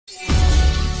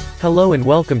Hello and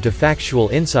welcome to Factual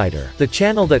Insider, the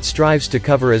channel that strives to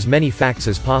cover as many facts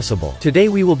as possible. Today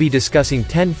we will be discussing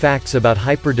 10 facts about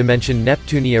Hyperdimension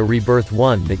Neptunia Rebirth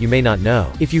 1 that you may not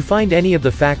know. If you find any of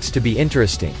the facts to be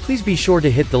interesting, please be sure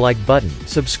to hit the like button,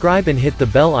 subscribe and hit the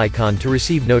bell icon to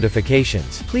receive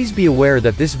notifications. Please be aware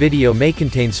that this video may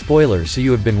contain spoilers, so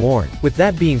you have been warned. With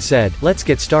that being said, let's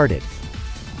get started.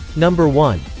 Number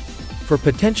 1. For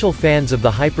potential fans of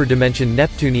the Hyperdimension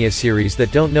Neptunia series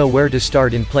that don't know where to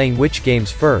start in playing which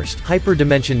games first,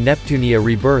 Hyperdimension Neptunia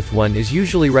Rebirth 1 is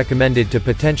usually recommended to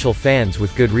potential fans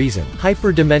with good reason.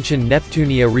 Hyperdimension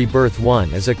Neptunia Rebirth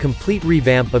 1 is a complete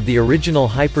revamp of the original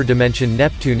Hyperdimension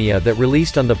Neptunia that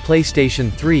released on the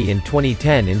PlayStation 3 in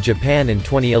 2010 in Japan and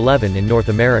 2011 in North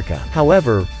America.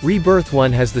 However, Rebirth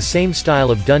 1 has the same style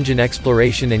of dungeon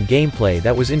exploration and gameplay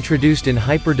that was introduced in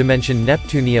Hyperdimension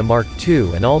Neptunia Mark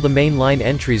II and all the mainline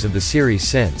entries of the series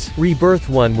since. Rebirth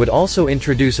 1 would also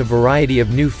introduce a variety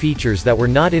of new features that were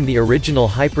not in the original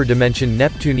Hyperdimension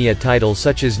Neptunia title,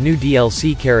 such as new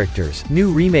DLC characters,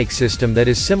 new remake system that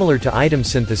is similar to item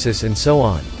synthesis and so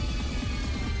on.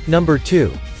 Number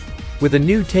 2. With a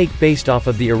new take based off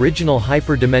of the original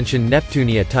Hyperdimension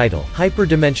Neptunia title,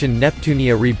 Hyperdimension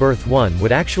Neptunia Rebirth 1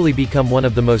 would actually become one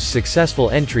of the most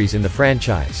successful entries in the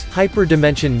franchise.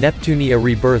 Hyperdimension Neptunia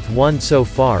Rebirth 1 so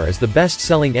far is the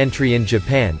best-selling entry in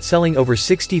Japan, selling over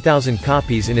 60,000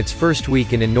 copies in its first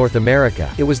week, and in North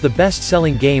America, it was the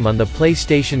best-selling game on the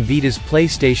PlayStation Vita's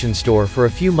PlayStation Store for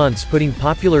a few months, putting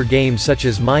popular games such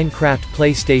as Minecraft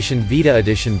PlayStation Vita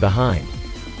Edition behind.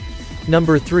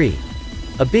 Number 3.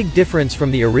 A big difference from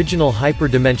the original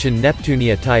Hyperdimension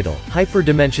Neptunia title,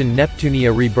 Hyperdimension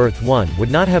Neptunia Rebirth 1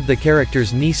 would not have the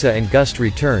characters Nisa and Gust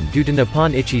return due to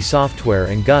Nippon Ichi Software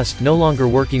and Gust no longer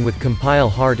working with Compile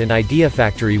Heart and Idea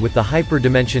Factory with the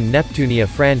Hyperdimension Neptunia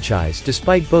franchise,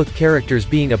 despite both characters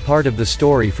being a part of the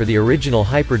story for the original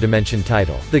Hyperdimension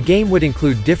title. The game would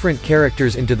include different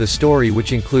characters into the story,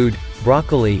 which include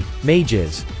Broccoli,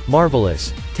 Mages,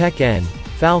 Marvelous, Tekken,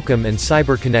 Falcom and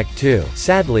CyberConnect 2.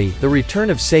 Sadly, the return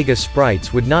of Sega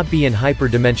sprites would not be in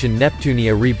Hyperdimension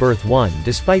Neptunia Rebirth 1,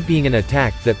 despite being an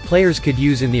attack that players could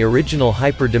use in the original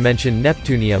Hyperdimension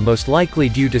Neptunia, most likely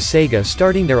due to Sega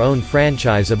starting their own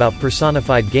franchise about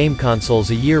personified game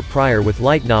consoles a year prior with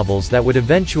light novels that would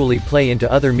eventually play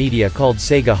into other media called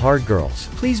Sega Hardgirls.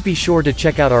 Please be sure to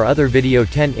check out our other video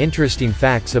 10 interesting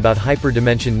facts about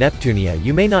Hyperdimension Neptunia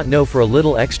you may not know for a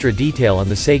little extra detail on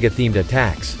the Sega-themed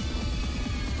attacks.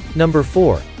 Number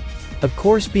 4. Of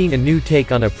course, being a new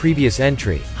take on a previous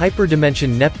entry,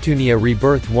 Hyperdimension Neptunia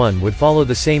Rebirth 1 would follow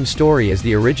the same story as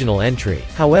the original entry.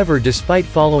 However, despite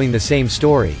following the same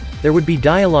story, there would be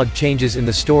dialogue changes in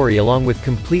the story along with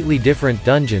completely different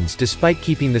dungeons despite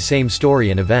keeping the same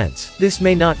story and events. This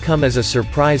may not come as a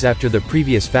surprise after the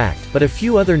previous fact, but a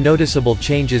few other noticeable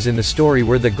changes in the story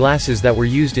were the glasses that were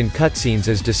used in cutscenes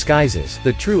as disguises,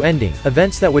 the true ending,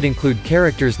 events that would include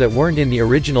characters that weren't in the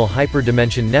original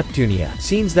Hyperdimension Neptunia,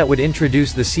 scenes that would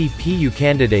introduce the CPU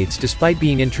candidates despite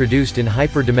being introduced in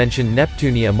Hyperdimension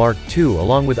Neptunia Mark II,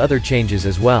 along with other changes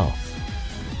as well.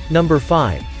 Number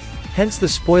 5. Hence the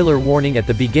spoiler warning at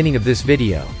the beginning of this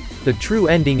video. The true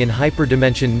ending in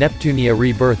Hyperdimension Neptunia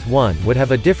Rebirth 1 would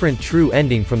have a different true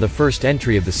ending from the first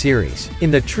entry of the series.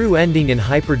 In the true ending in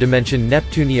Hyperdimension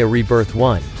Neptunia Rebirth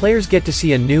 1, players get to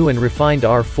see a new and refined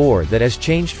R4 that has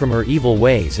changed from her evil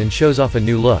ways and shows off a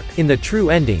new look. In the true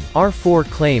ending, R4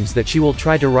 claims that she will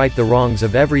try to right the wrongs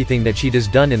of everything that she has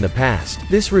done in the past.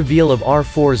 This reveal of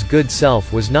R4's good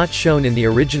self was not shown in the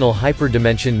original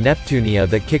Hyperdimension Neptunia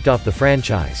that kicked off the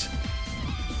franchise.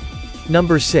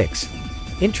 Number 6.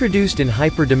 Introduced in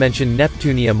Hyperdimension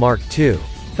Neptunia Mark II,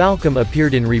 Falcom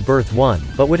appeared in Rebirth 1,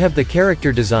 but would have the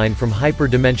character design from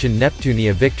Hyperdimension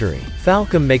Neptunia Victory.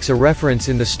 Falcom makes a reference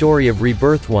in the story of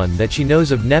Rebirth 1 that she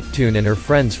knows of Neptune and her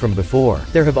friends from before.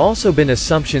 There have also been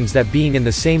assumptions that being in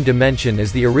the same dimension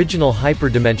as the original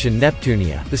Hyperdimension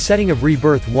Neptunia, the setting of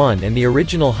Rebirth 1 and the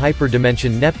original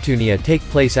Hyperdimension Neptunia take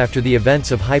place after the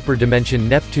events of Hyperdimension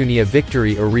Neptunia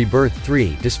Victory or Rebirth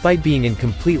 3, despite being in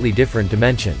completely different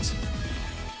dimensions.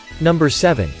 Number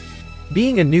 7.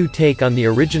 Being a new take on the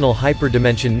original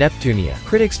Hyperdimension Neptunia,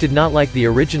 critics did not like the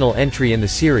original entry in the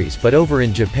series, but over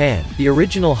in Japan, the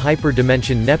original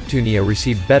Hyperdimension Neptunia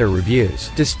received better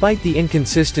reviews. Despite the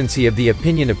inconsistency of the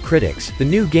opinion of critics, the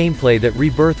new gameplay that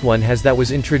Rebirth 1 has that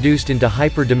was introduced into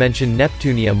Hyperdimension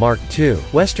Neptunia Mark II,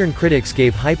 Western critics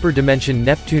gave Hyperdimension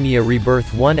Neptunia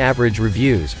Rebirth 1 average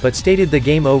reviews but stated the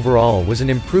game overall was an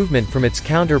improvement from its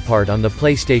counterpart on the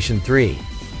PlayStation 3.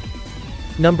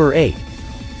 Number 8.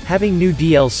 having new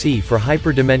DLC for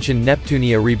Hyperdimension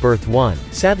Neptunia Rebirth 1.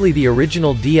 Sadly, the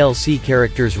original DLC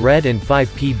characters Red and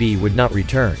 5PB would not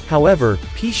return. However,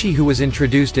 Pishi, who was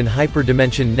introduced in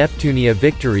Hyperdimension Neptunia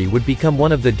Victory, would become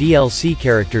one of the DLC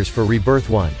characters for Rebirth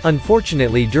 1.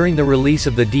 Unfortunately, during the release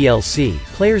of the DLC,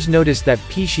 players noticed that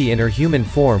Pishi in her human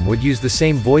form would use the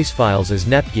same voice files as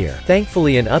Nepgear.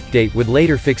 Thankfully, an update would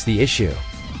later fix the issue.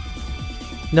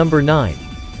 Number 9.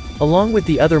 Along with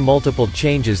the other multiple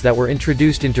changes that were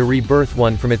introduced into Rebirth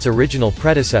 1 from its original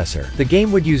predecessor, the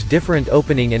game would use different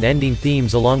opening and ending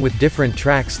themes along with different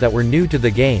tracks that were new to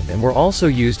the game and were also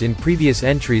used in previous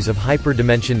entries of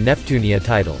Hyperdimension Neptunia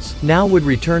titles. Now would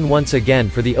return once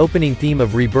again for the opening theme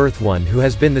of Rebirth 1, who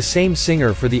has been the same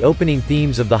singer for the opening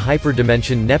themes of the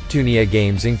Hyperdimension Neptunia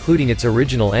games including its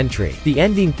original entry. The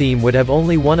ending theme would have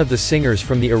only one of the singers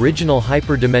from the original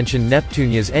Hyperdimension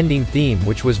Neptunia's ending theme,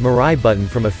 which was Mirai Button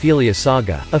from Ophelia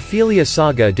Saga. Ophelia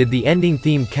Saga did the ending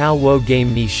theme Kao wo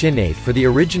game ni Shinate for the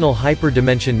original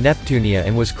Hyperdimension Neptunia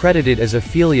and was credited as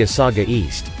Ophelia Saga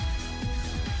East.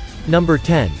 Number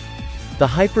 10. The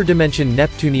Hyperdimension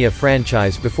Neptunia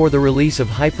franchise before the release of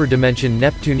Hyperdimension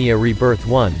Neptunia Rebirth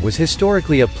 1 was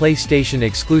historically a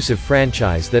PlayStation-exclusive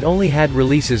franchise that only had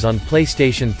releases on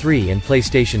PlayStation 3 and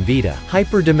PlayStation Vita.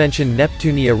 Hyperdimension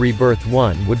Neptunia Rebirth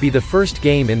 1 would be the first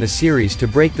game in the series to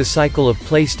break the cycle of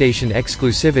PlayStation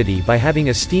exclusivity by having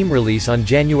a Steam release on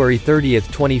January 30,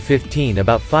 2015,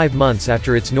 about 5 months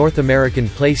after its North American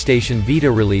PlayStation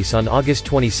Vita release on August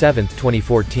 27,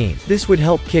 2014. This would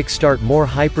help kick-start more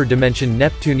Hyperdimension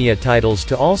Neptunia titles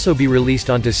to also be released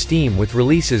onto Steam, with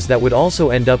releases that would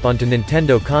also end up onto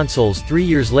Nintendo consoles 3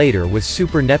 years later with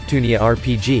Super Neptunia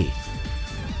RPG.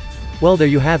 Well, there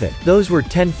you have it. Those were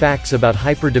 10 facts about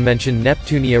Hyperdimension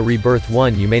Neptunia Rebirth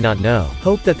 1 you may not know.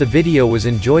 Hope that the video was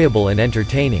enjoyable and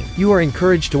entertaining. You are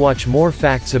encouraged to watch more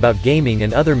facts about gaming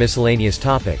and other miscellaneous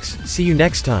topics. See you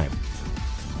next time.